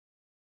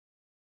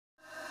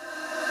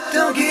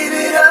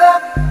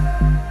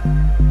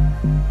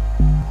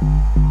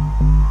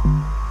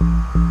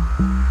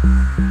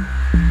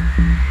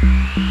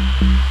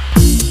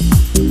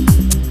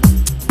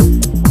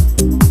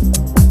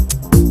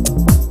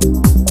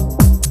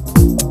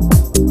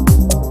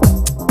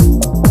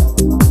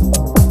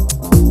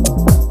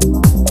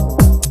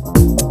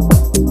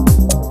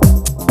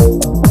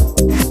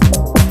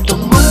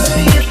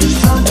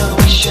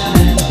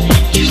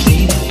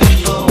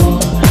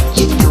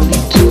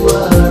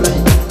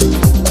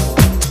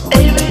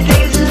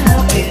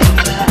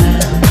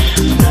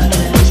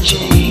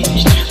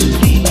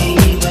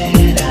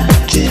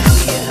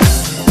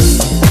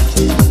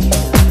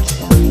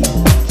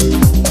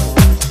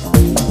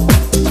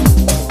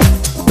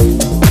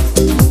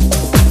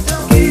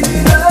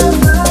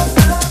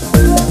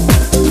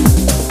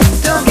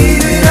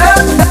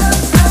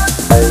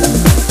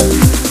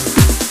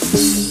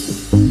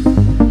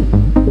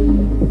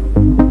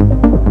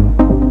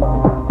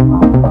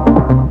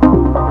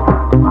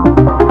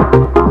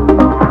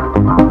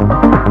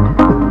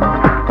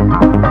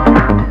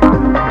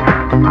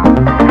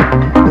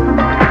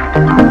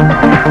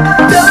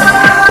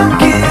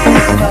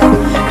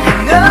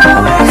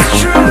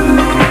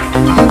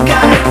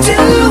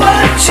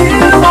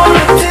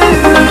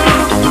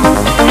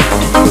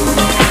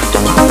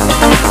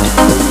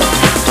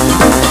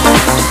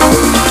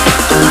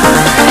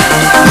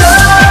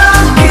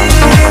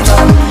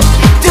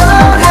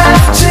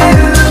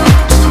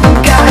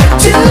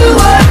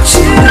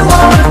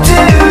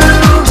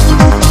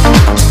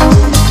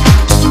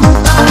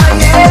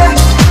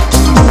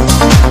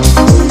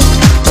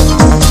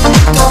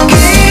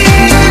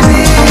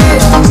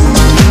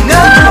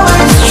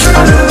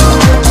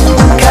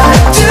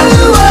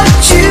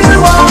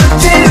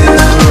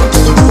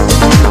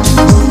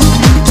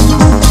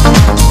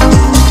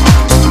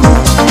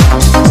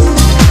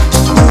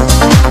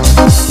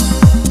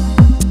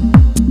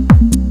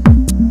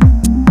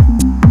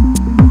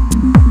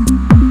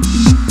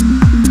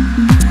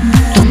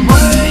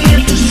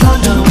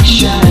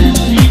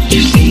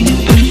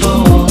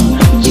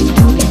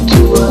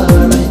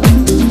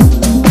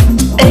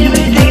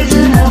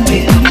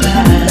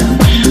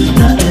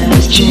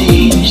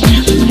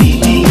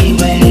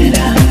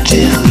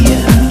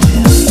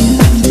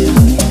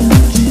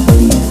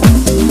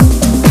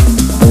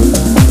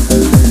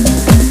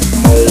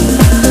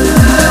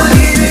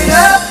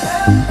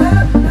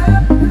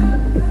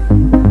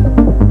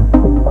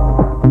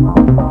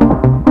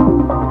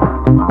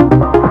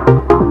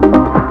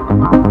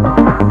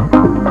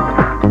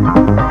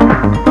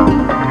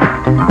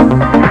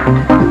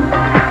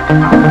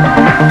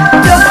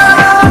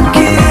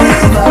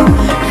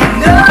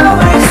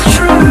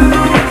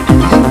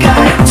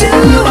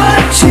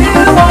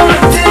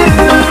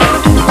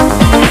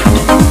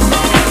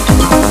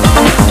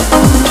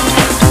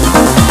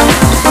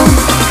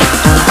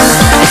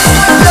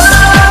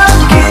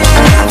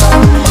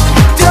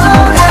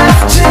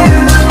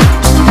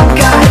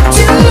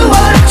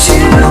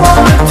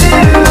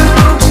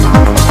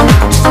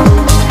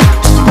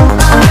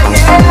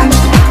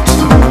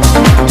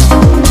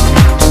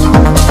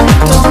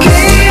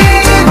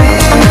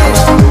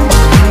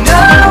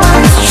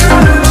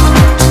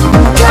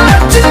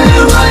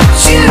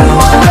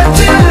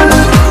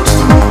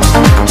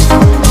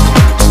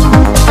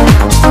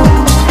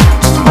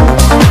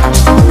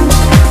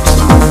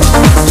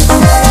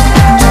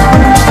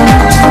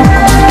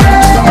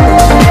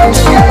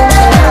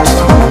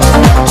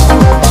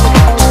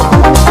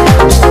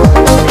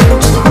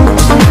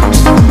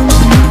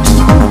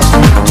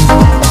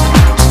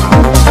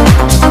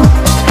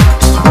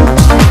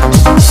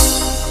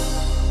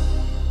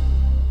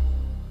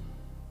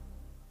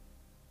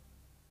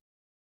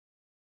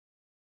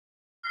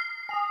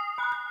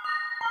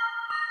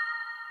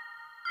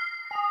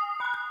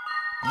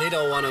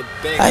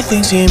I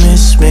think she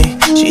missed me.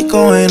 She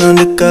going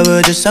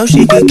undercover just so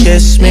she could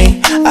kiss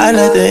me. I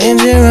let the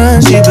engine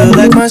run, she built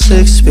like my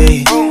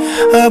 6-speed.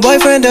 Her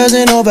boyfriend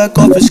doesn't know about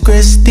Corpus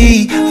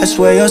Christi. I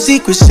swear your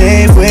secret's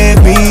safe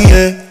with me,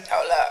 yeah.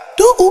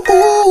 Do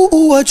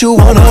what you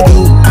wanna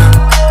do.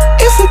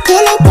 If you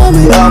pull up on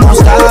me, I won't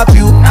stop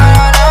you.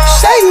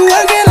 Say you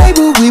working late,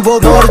 but we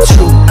both know the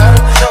truth.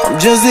 I'm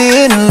just the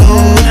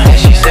interlude.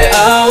 She said,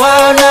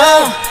 oh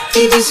no,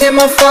 he just hit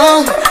my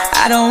phone.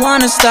 I don't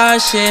wanna start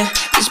shit,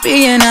 just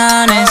being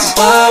honest.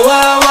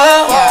 Whoa,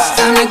 it's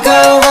time to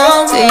go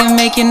home. Till you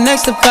make your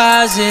next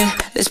deposit.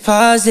 Let's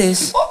pause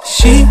this.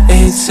 She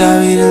ain't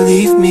sorry to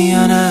leave me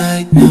on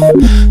a high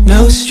note.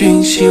 No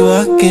strings, she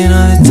walking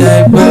on a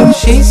tightrope.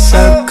 She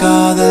suck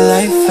all the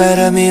life out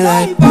of me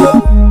like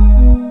whoa.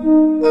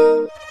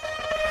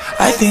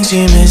 I think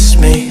she missed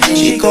me.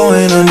 She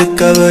going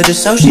undercover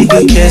just so she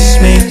could kiss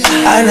me.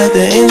 I let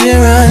the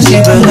engine run, she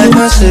built like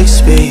my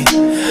 6-speed.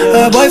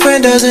 Her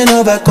boyfriend doesn't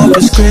know about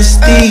Corpus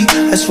Christi.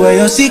 I swear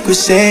your secret's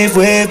safe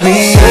with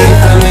me. Safe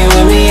for me,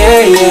 with me,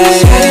 yeah, yeah.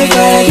 Safe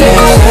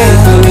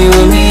for me,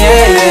 with me,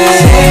 yeah, yeah.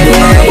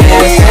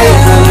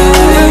 Safe for me,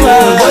 with me.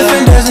 Her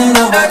boyfriend doesn't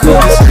know about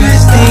Corpus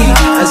Christi.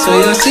 I swear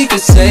your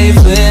secret's safe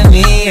with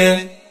me,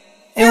 yeah.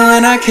 And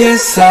when I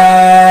kiss her,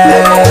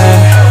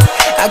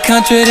 I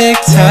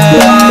contradict her,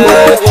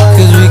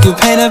 cause we could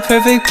paint a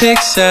perfect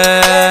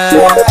picture.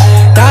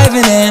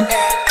 Diving in,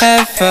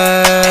 head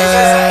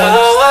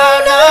first.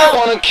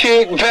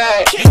 Kick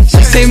back.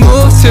 She say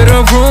move to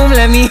the room,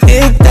 let me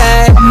hit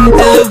that.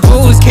 The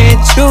booze can't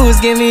choose,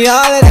 give me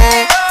all of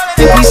that.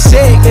 If we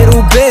sick,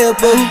 it'll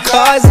build, but who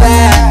caused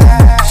that?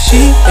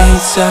 She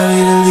ain't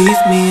sorry to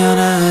leave me on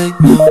a high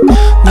note.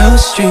 No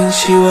strings,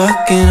 she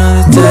walking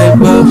on a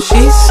tightrope.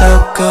 She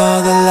suck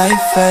all the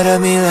life out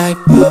of me like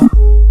whoa.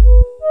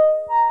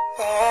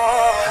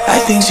 I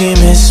think she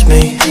missed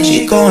me.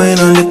 She going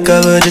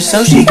undercover just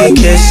so she could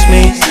kiss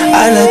me.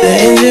 I let the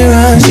engine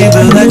run, she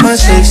built like my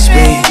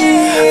 6-speed.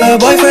 Her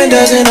boyfriend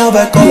doesn't know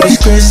about Corpus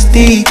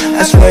Christi.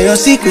 I swear your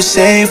secret's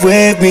safe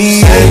with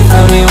me. Safe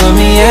for me, with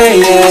me, yeah,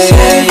 yeah.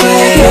 Safe for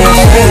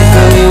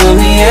me, with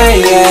me, yeah,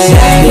 yeah.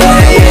 Safe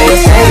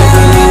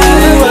for me, with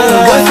me.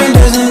 Her boyfriend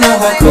doesn't know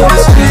about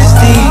Corpus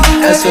Christi.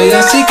 I swear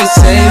your secret's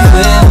safe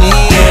with me,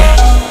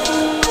 yeah.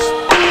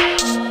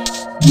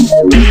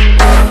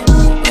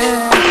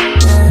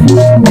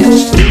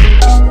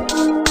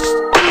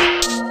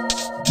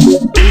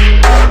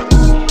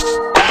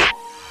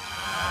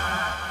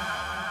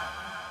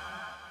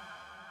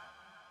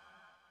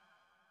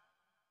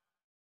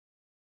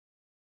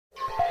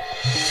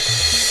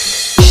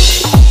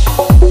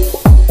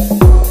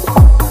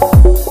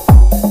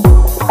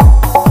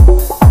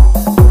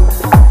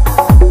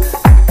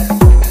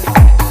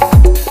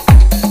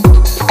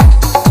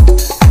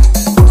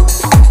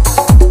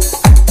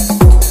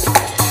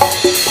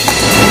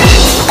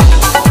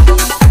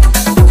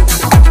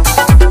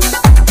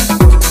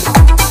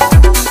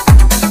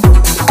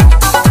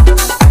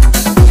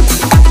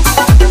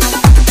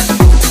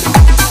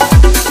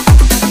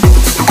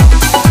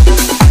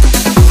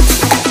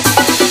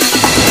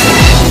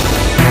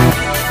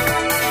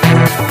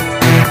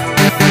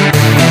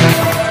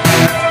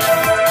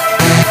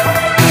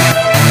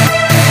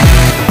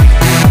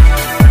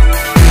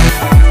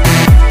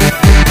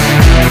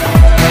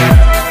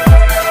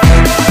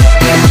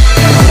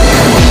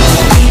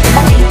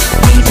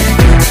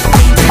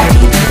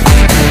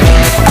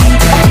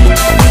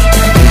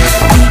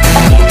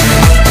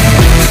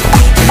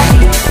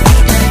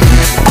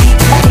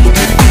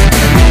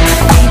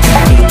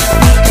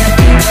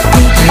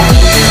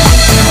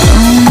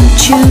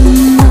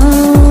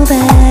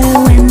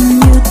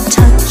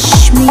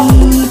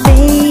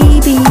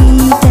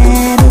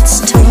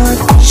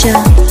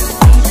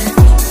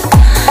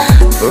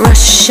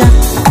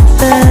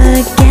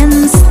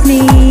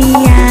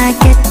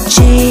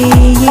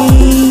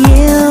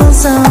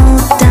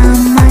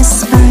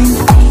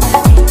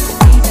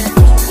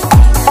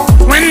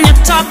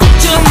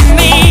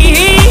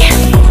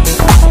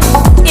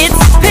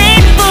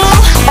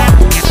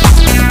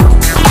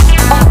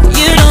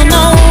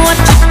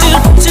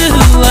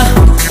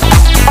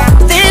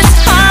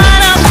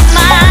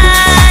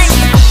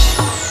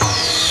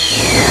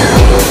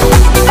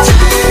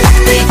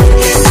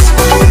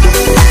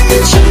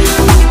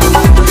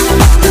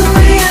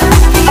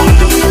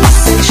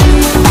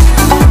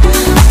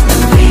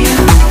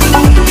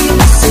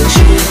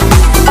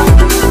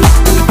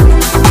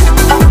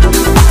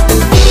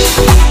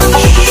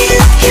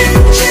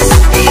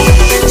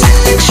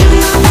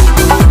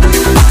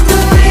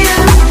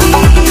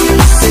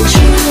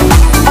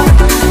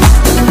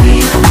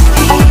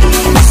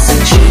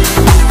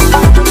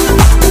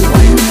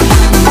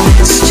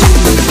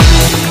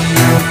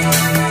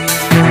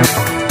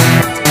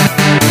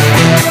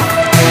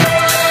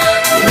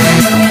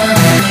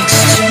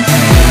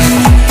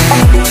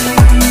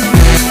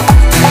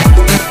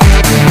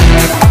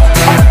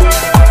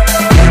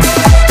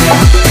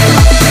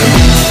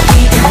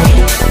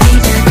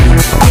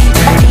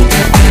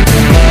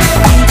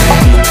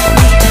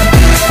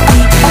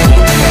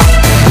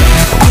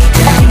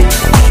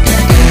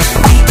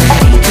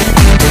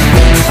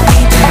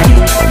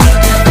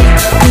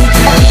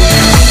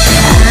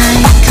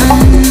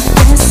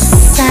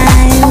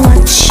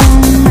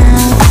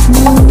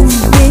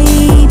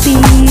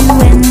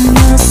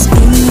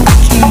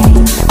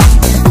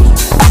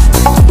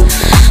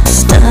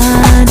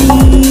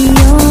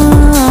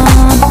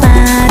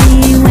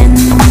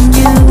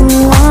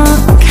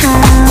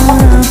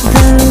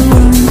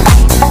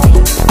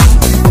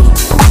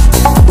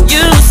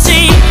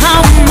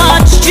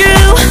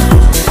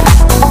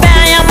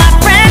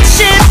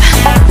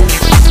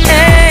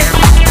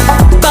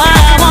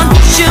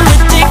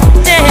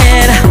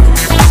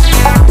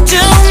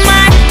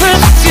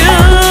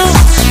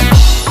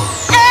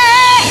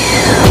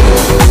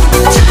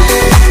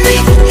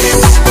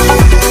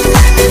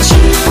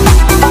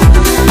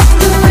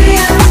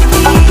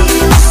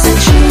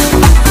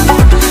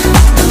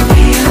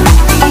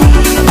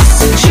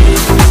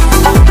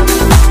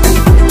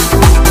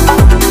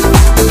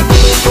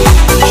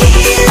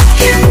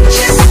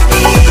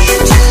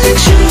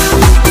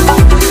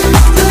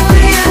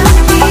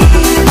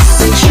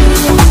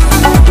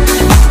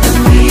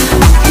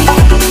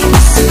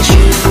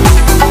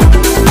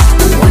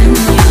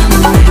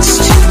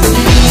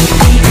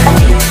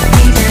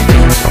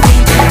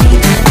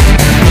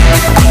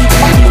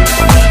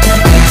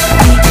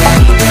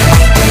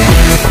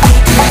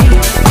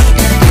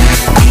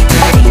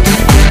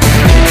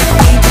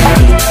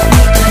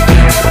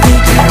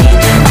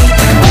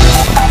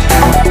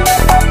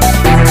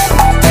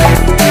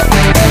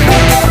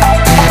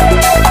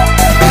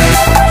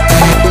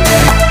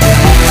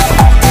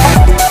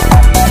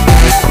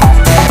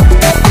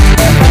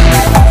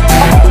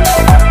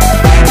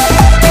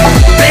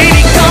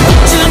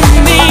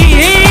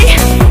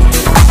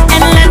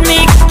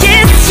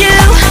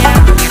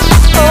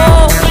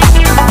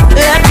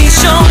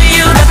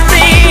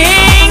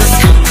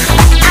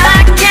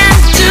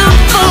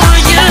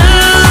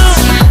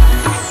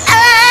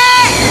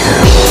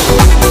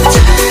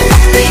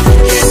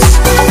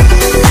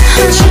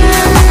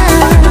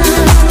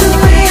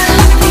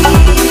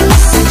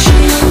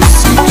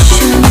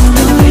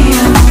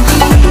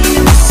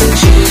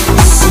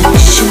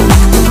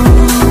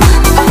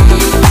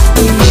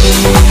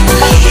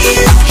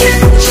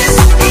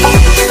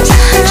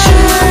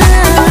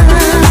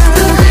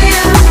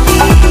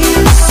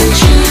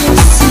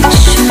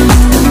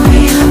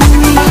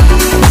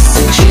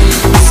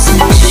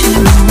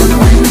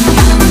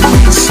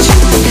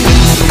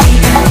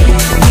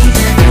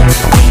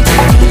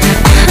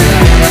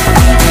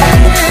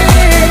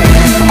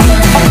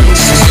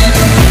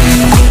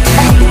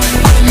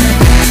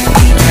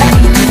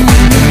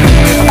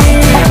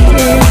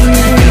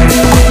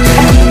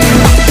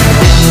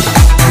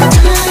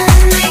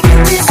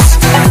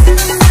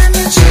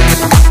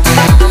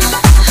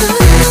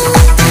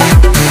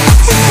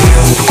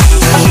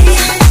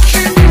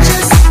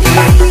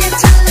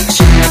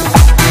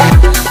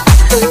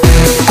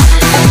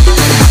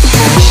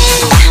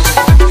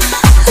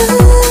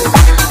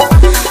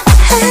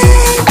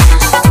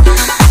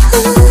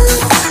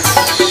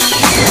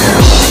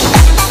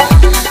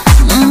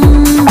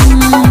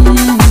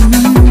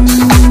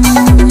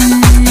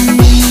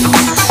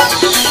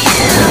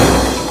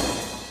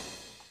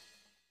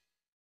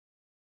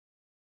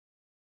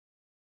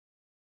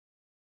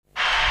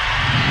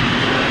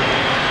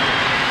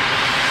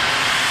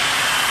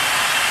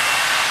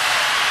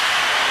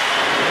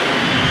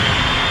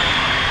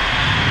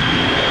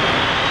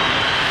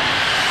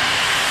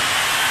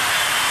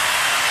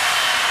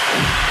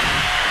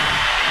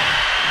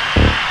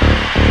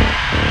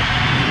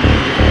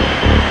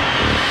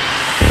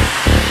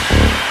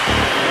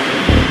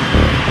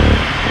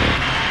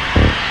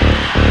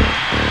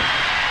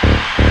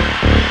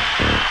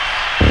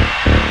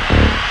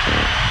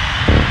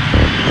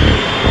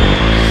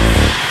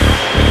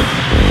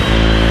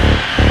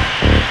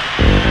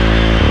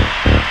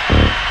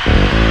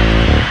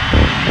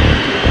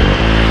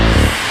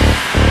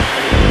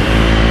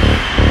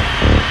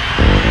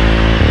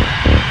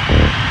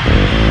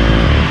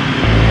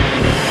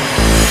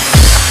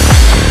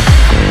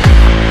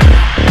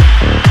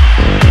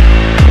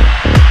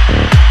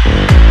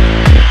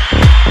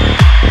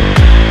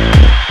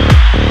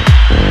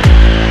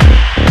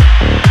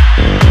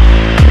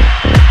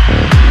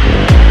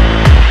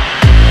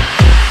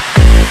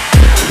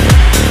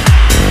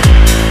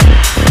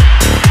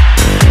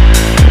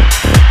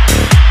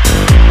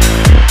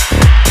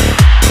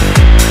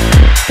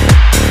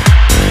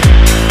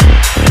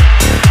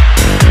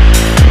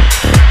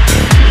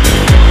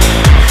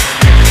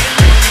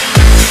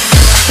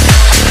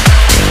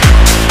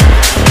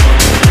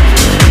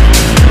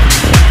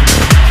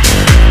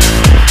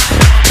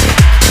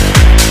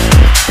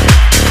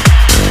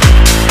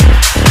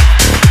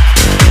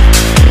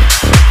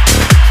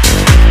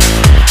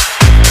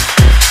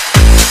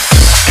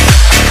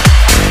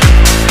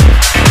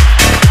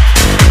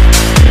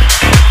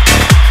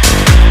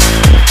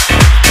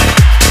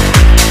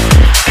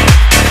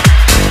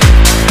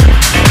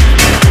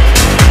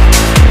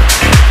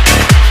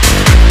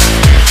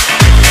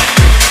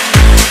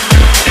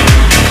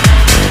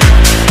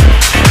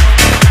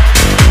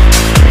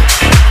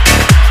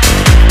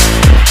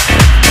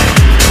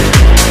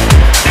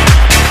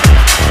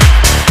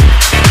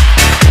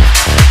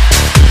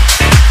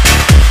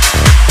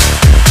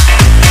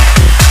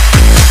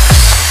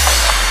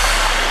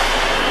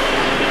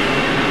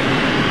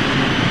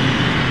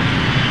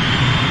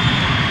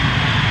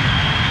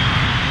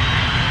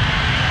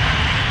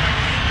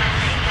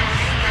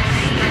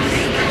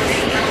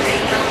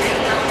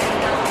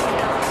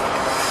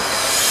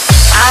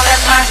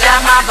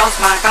 job, my boss,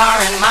 my car,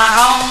 and my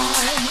home.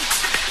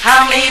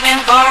 I'm leaving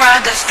for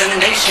a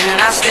destination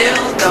I still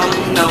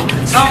don't know.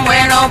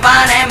 Somewhere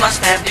nobody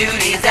must have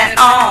duties at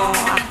all.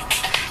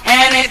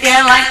 And if you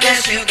like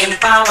this, you can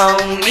follow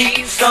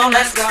me. So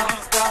let's go.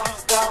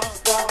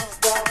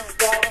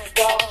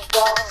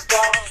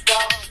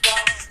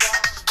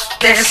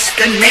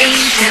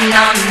 Destination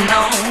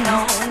unknown.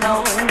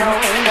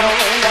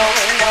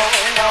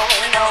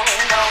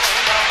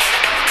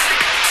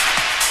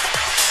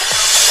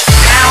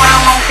 Now I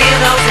won't feel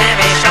those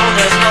heavy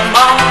shoulders no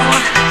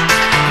more.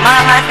 My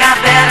life got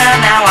better,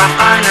 now I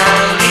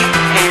finally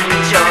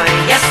enjoy.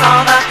 Yes,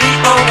 all the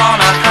people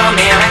wanna come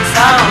here and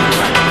so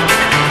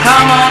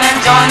come on and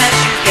join us,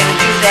 you can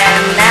do that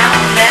now.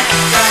 Let's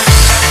go.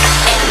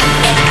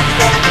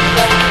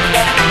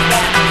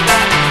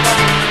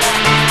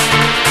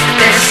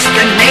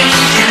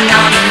 Destination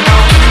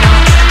unknown.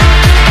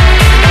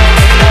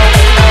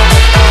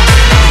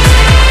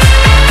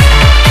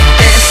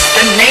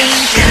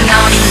 Destination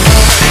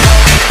unknown.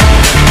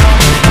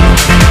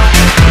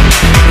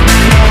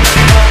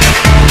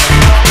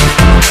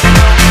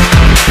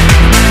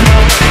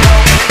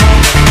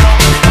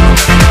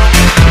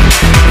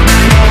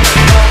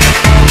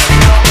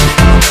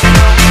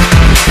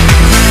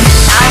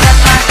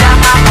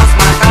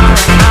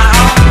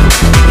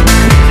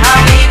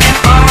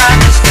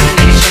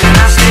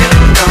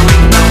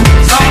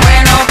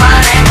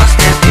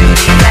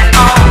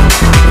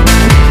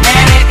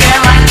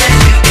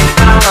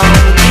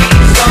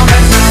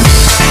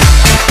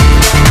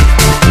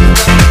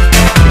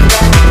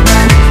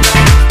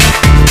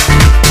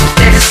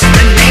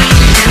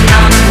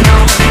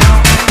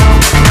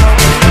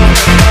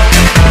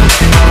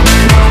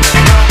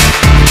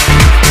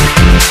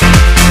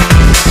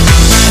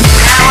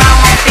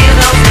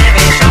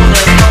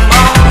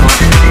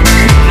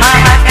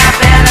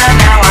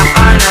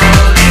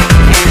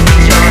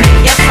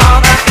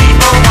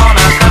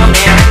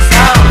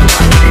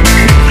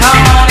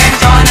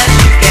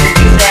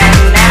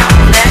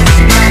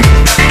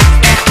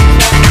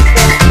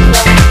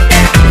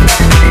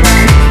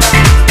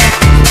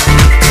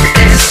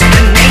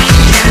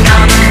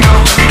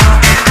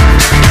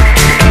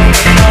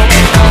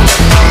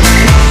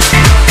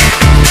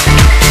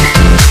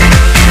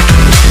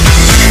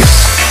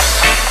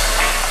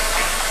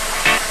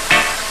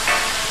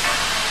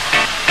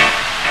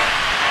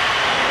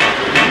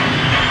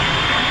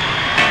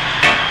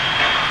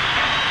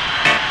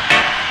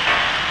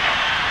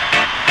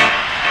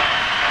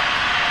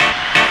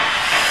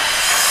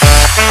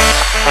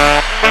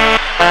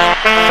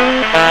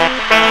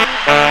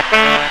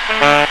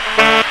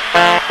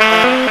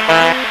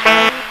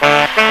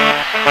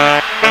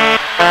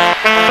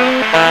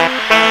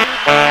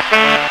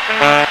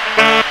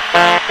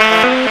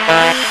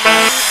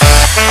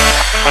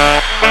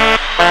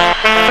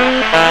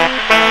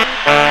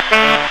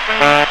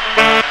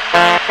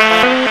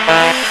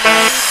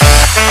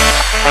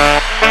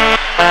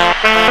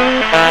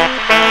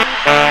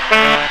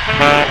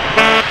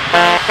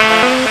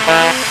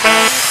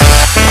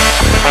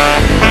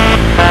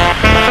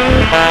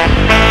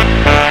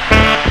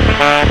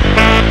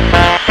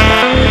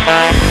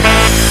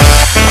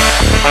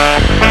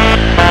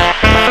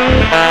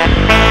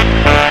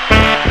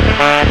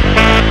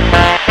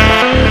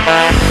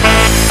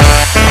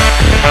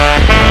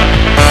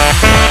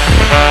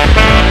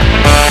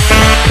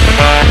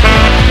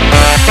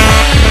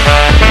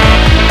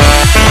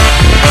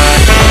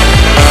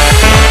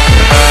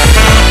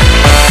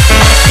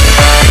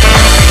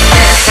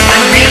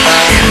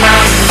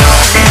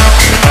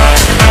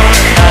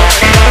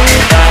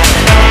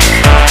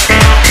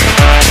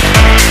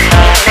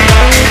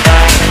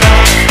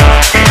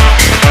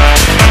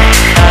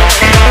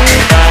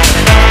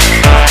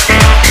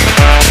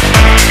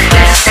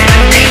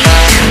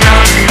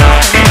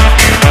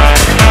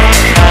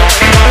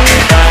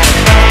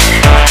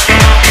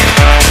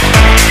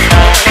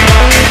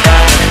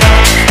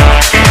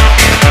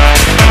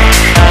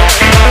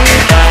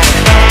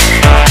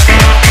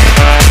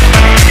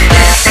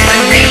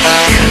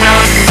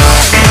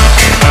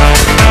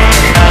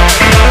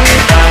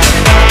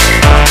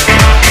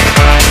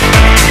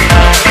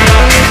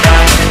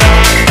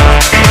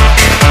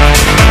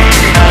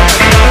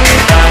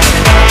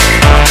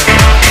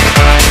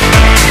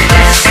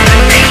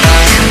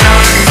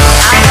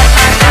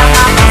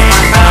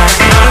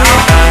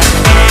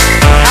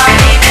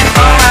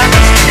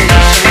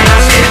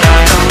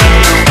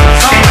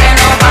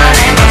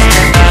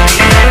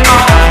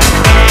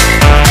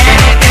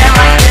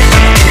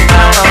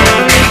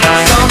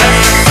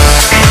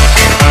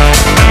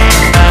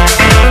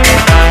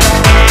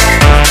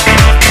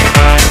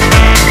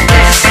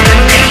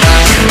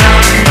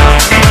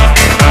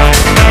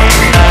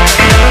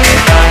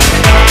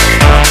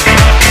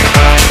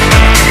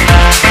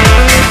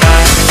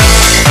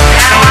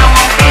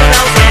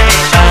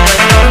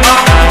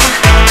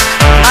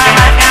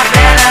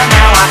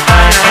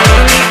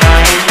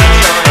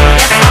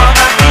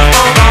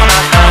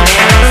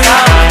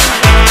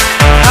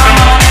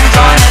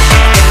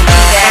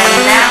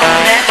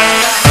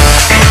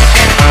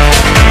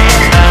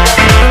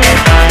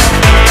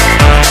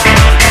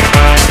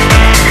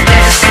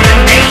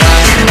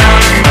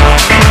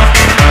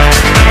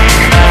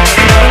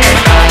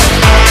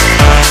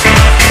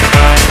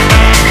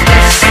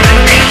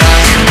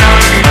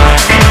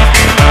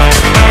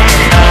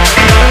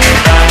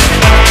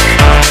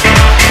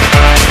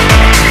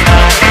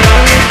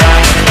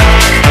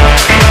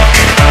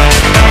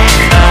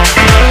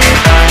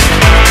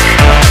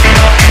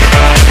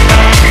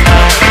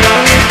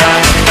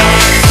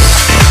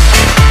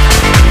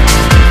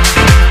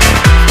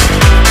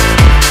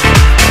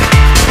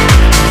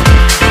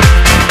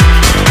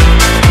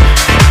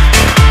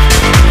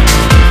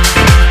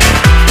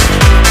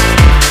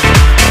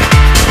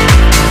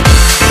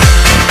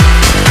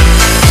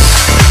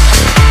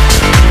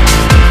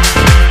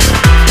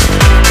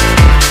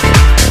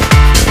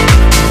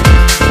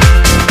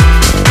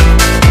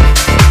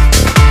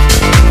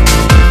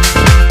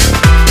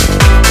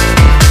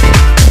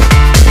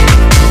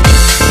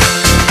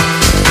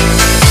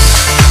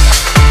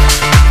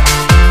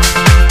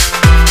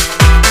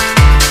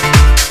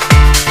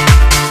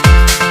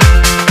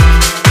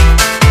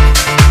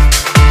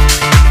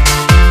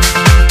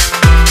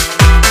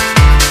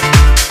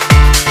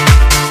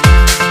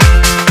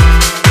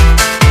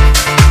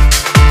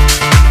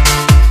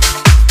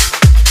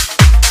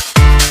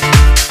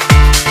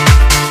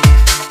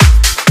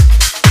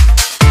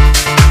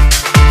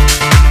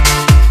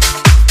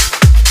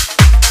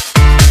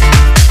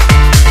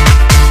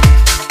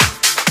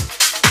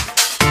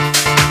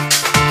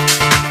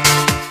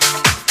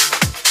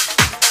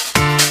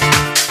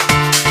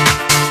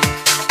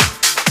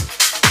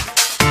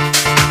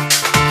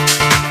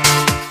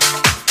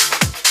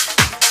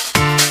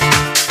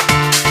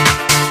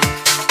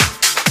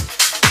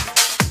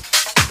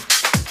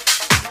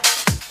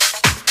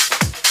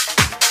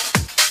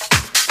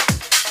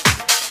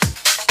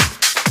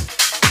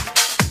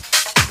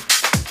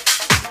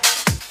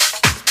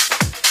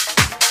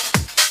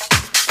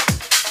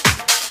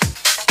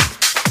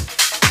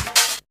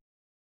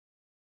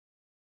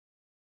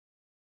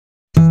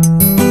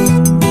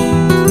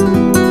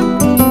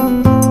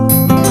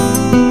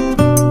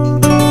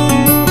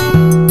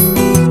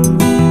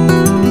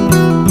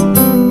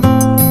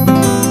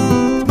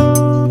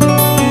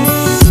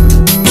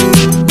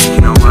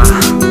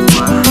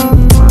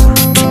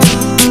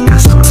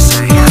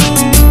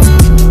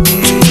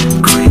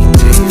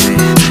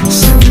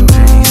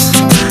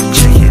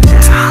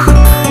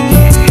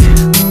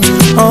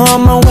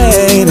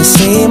 to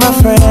see my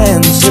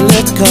friends. She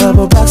lived a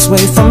couple blocks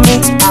away from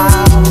me.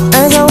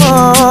 As I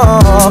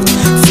walked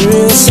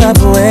through the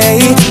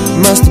subway,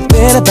 must have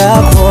been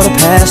about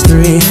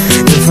 3:15.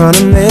 In front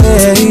of me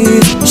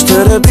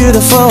stood a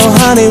beautiful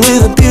honey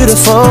with a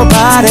beautiful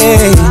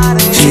body.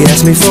 She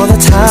asked me for the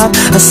time.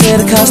 I said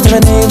it cost her a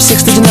name,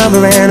 6-digit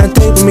number, and a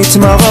date with me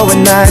tomorrow at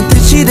 9.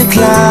 Did she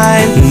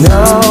decline?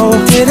 No.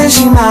 Didn't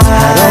she mind?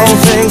 I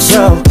don't think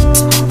so.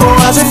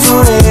 Was it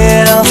for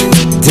real?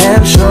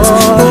 Damn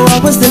sure.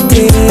 What was the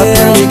deal? A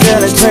pretty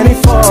girl is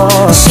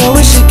 24. So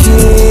is she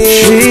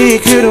keen? She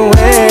couldn't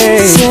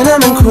wait.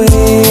 Cinnamon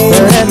queen,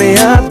 let me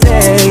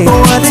update.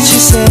 What did she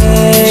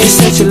say? She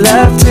said she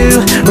loved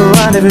to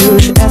rendezvous.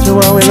 She asked me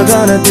what we were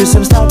gonna do.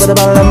 Some stuff with a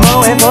bottle of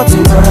Moët for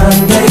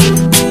Monday.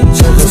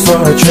 Took her for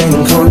a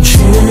drink on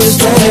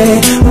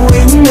Tuesday. We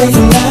were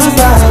making love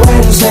by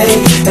Wednesday.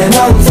 And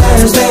on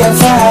Thursday and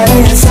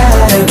Friday and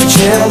Saturday we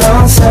chilled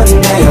on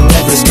Sunday. I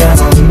met this girl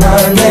on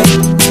Monday.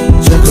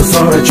 Took her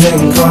for a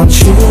drink on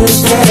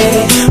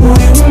Tuesday. We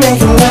were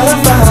making love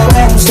by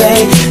Wednesday.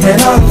 And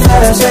on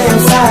Thursday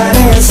and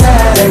Friday and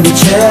Saturday we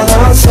chilled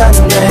on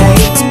Sunday.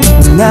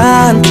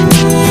 9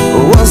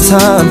 was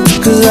time,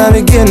 cause I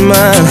be getting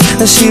mine,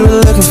 and she was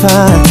looking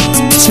fine.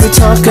 Sweet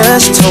talker,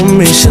 she told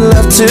me she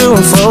loved to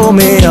unfold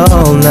me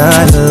all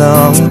night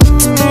long.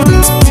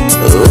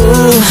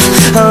 Ooh,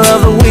 I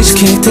love the way she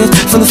kicked it,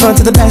 from the front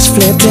to the back she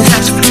flipped it.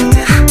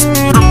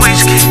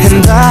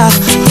 And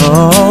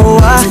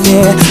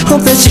yeah,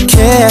 hope that you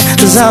care,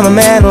 cause I'm a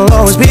man who'll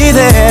always be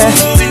there.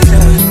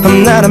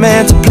 I'm not a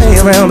man to play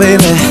around,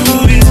 baby,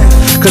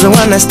 cause the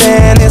one night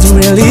stand isn't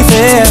really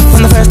fair.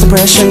 From the first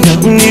impression, girl,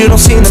 you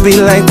don't seem to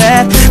be like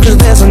that. Cause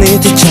there's no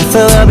need to check,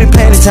 but there'll be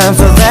plenty time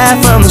for that.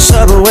 From the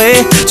subway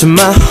to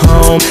my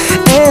home,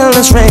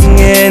 endless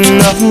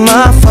ringing off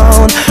my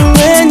phone.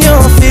 When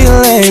you're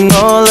feeling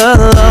all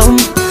alone,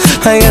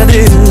 all you gotta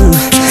do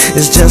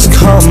is just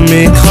call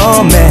me,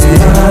 call me.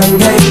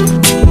 Monday,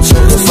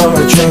 took her for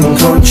a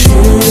drink on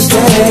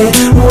Tuesday.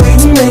 We were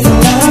making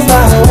love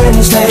by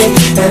Wednesday.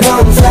 And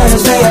on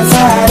Thursday and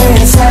Friday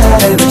and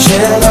Saturday we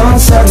chilled on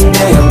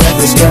Sunday. I met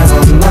this girl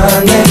on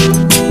Monday.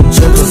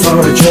 Took her for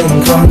a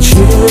drink on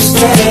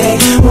Tuesday.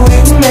 We were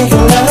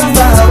making love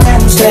by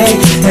Wednesday.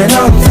 And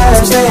on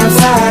Thursday and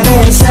Friday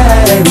and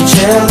Saturday we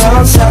chilled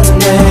on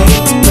Sunday.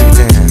 Look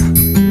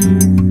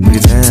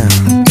it down.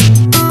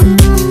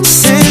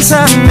 Since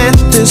I met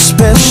this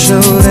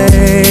special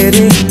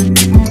lady,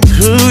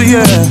 ooh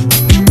yeah,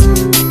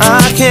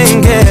 I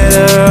can't get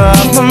her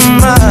off my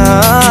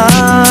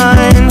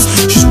mind.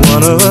 She's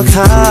one of a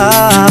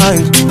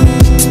kind,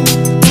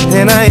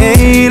 and I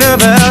ain't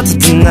about to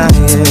deny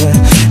it.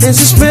 It's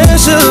a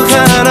special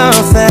kind of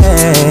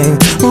thing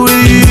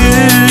with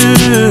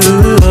you.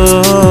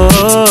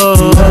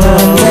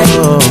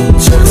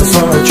 Took her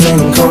for a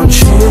drink on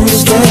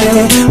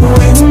Tuesday. We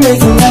were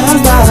making love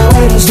by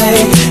Wednesday.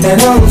 And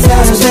on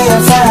Thursday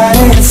and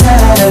Friday and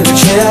Saturday we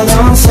chilled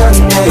on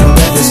Sunday. I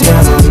met this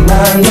girl on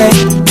Monday.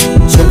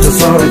 Took her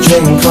for a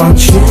drink on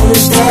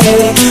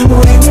Tuesday. We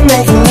were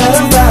making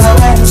love by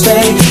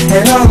Wednesday.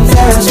 And on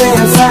Thursday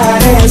and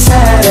Friday and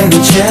Saturday we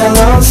chilled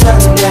on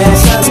Sunday.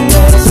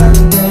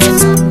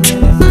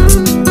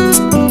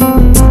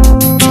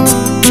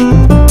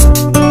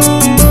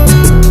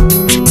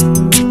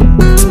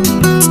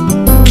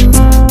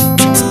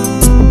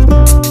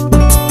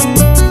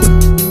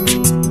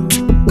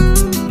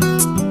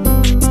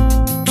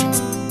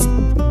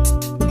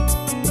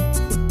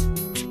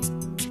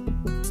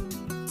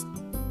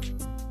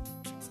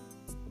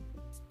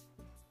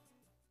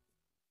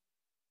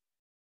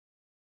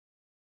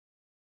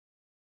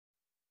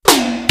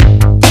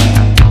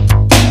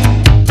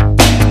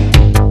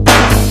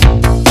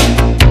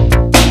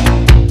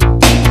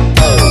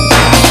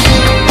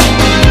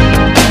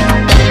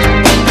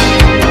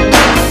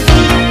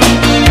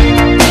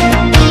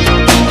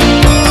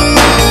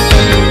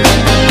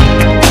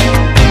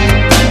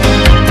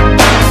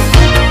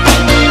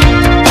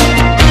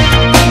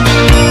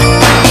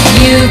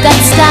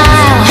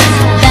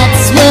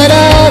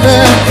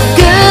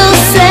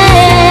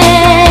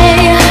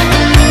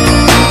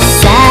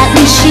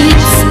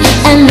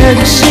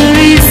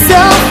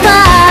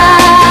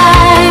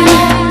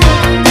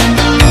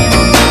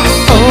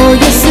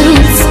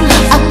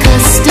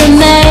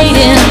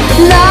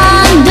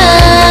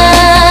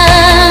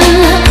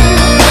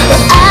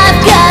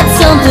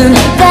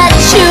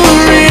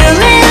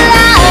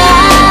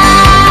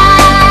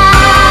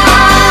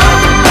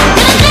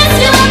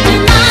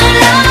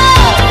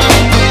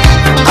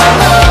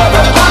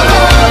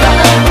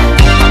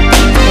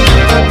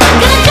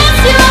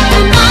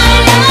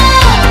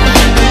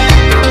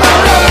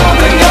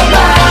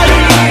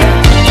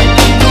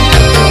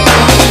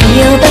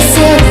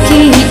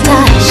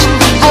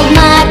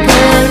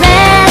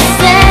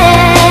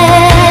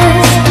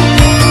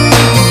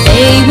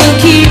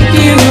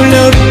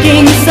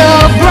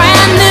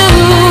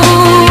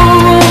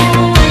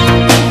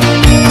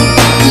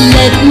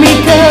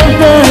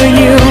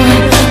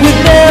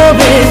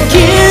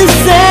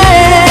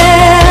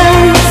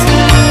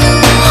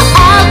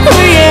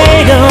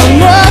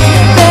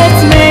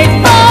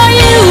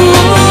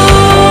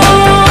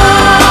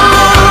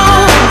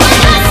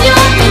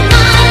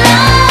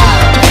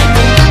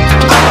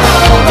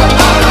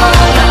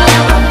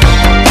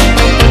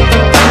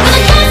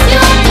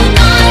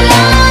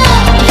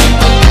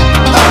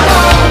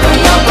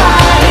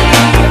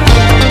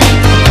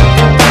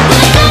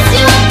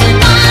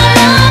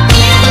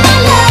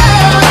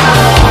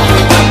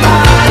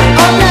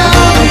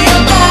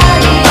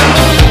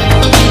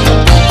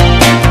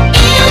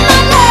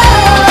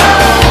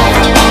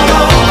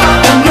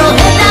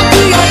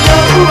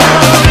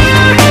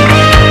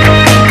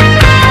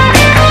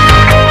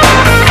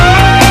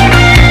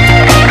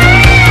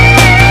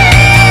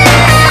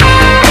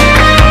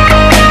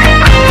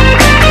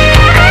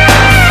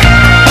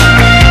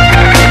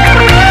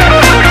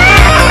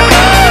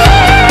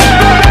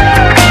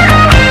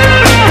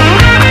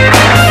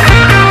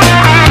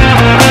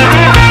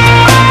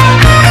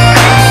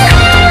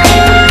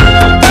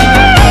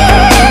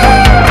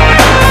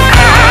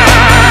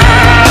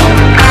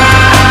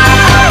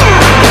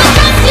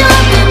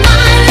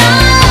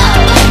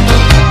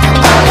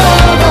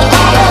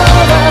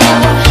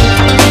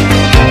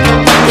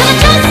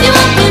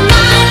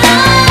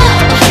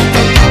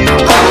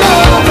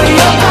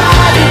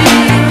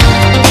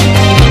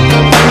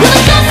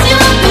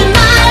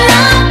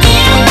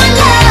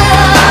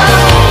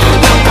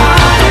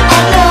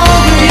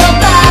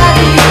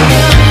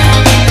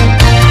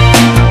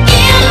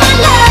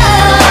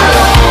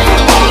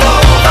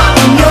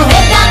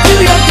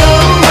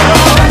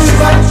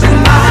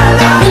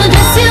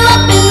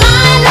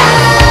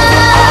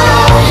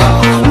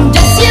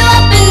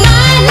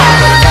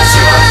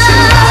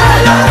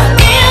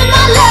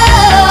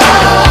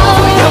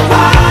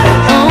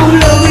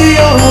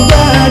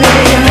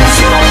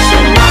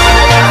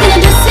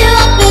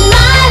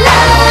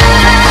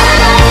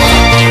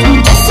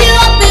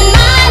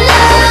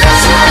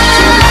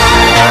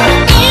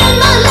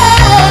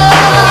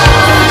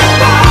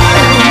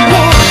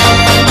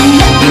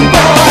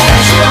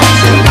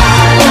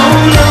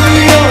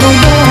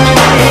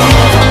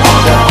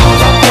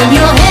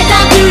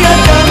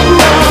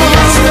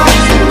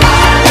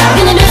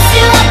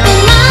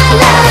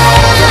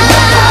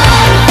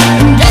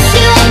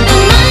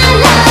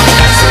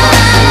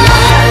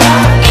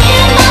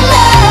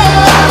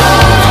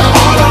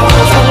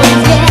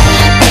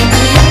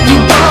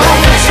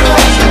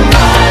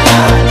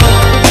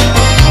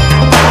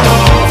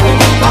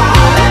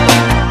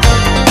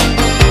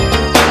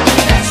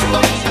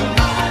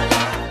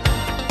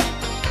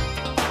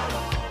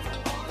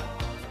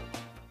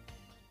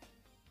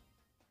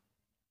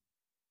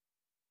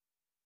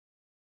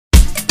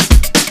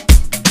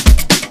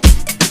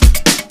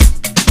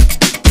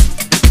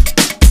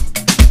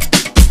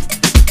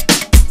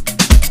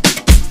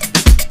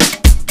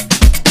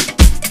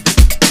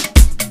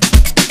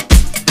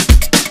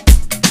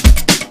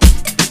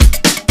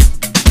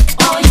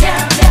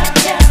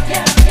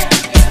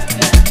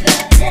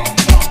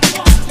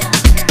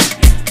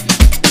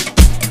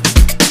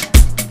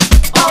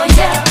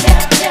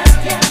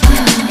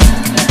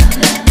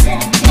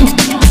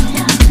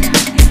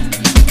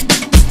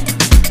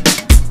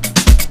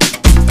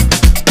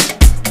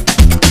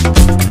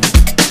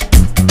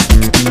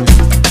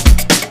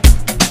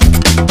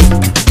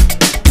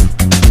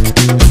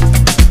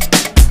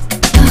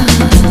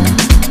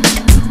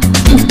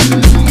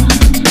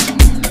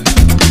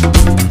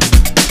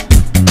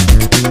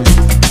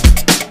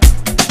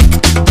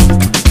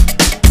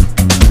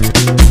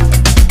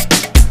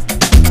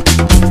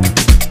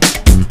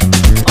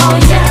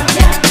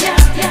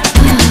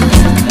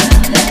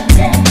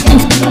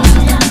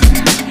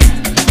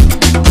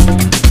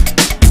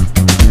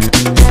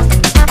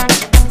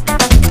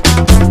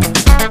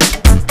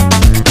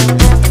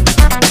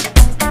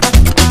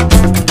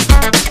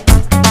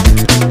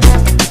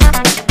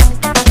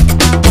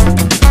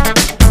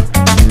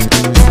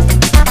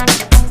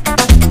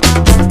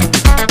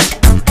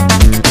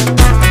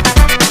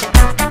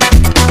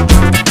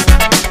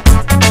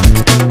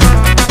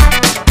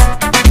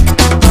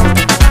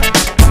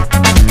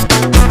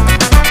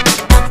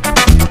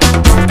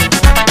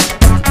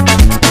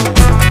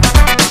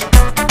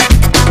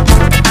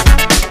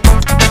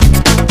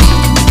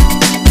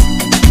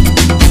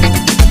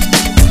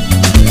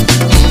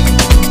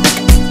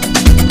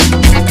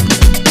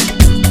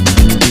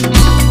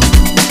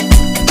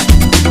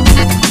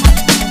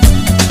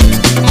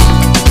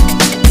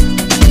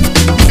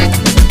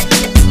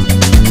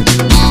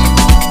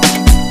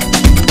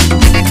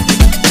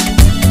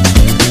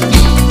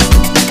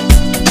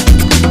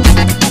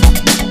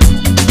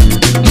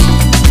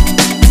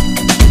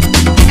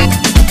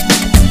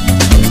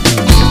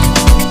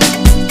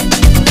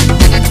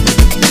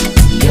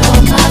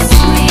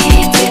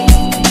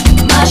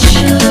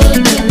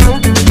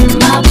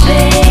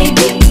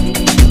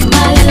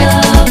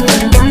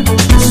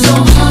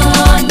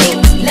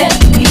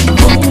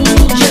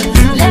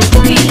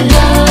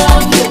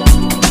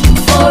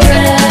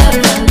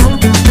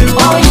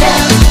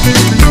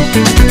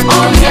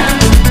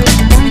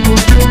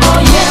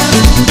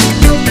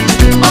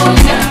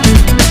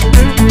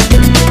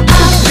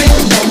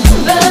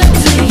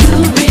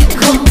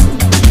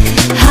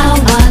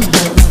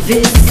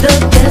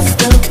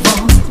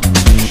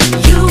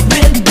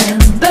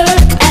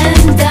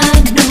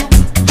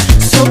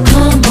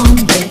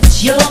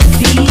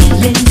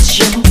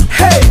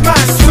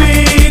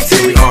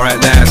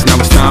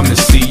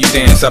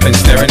 I've been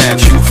staring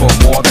at you for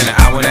more than an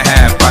hour and a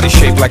half. Body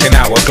shaped like an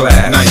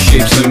hourglass. Nice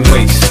shape, slim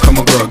waist. Come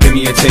on girl, give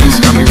me a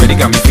taste. Got me ready,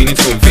 got me feeling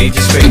to invade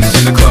your space.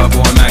 In the club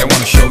all night, I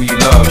wanna show you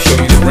love. Show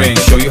you the ring,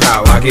 show you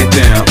how I get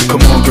down.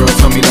 Come on girl,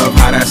 tell me love,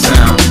 how that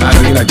sound. I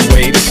know you like the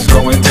way this is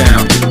going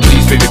down.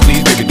 Please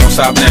baby, don't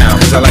stop now.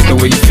 Cause I like the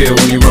way you feel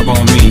when you rub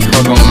on me.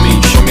 Hug on me,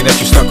 show me that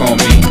you're stuck on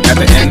me. At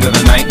the end of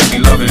the night, you be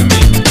loving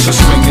me. So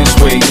swing this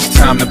way, it's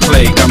time to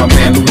play. Got my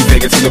man Louis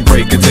Vega till the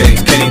break of day.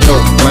 Kenny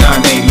Dope,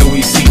 Anané,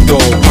 Luisito,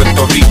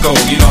 Puerto Rico,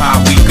 you know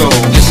how we go.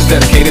 This is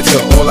dedicated to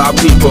all our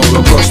people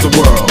across the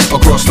world,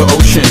 across the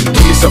ocean. Do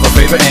yourself a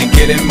favor and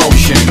get in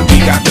motion. We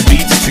got the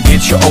beats to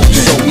get you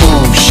open. So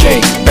move,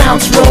 shake,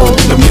 bounce, roll.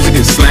 The music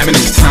is slamming,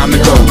 it's time to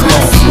go. Come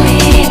on.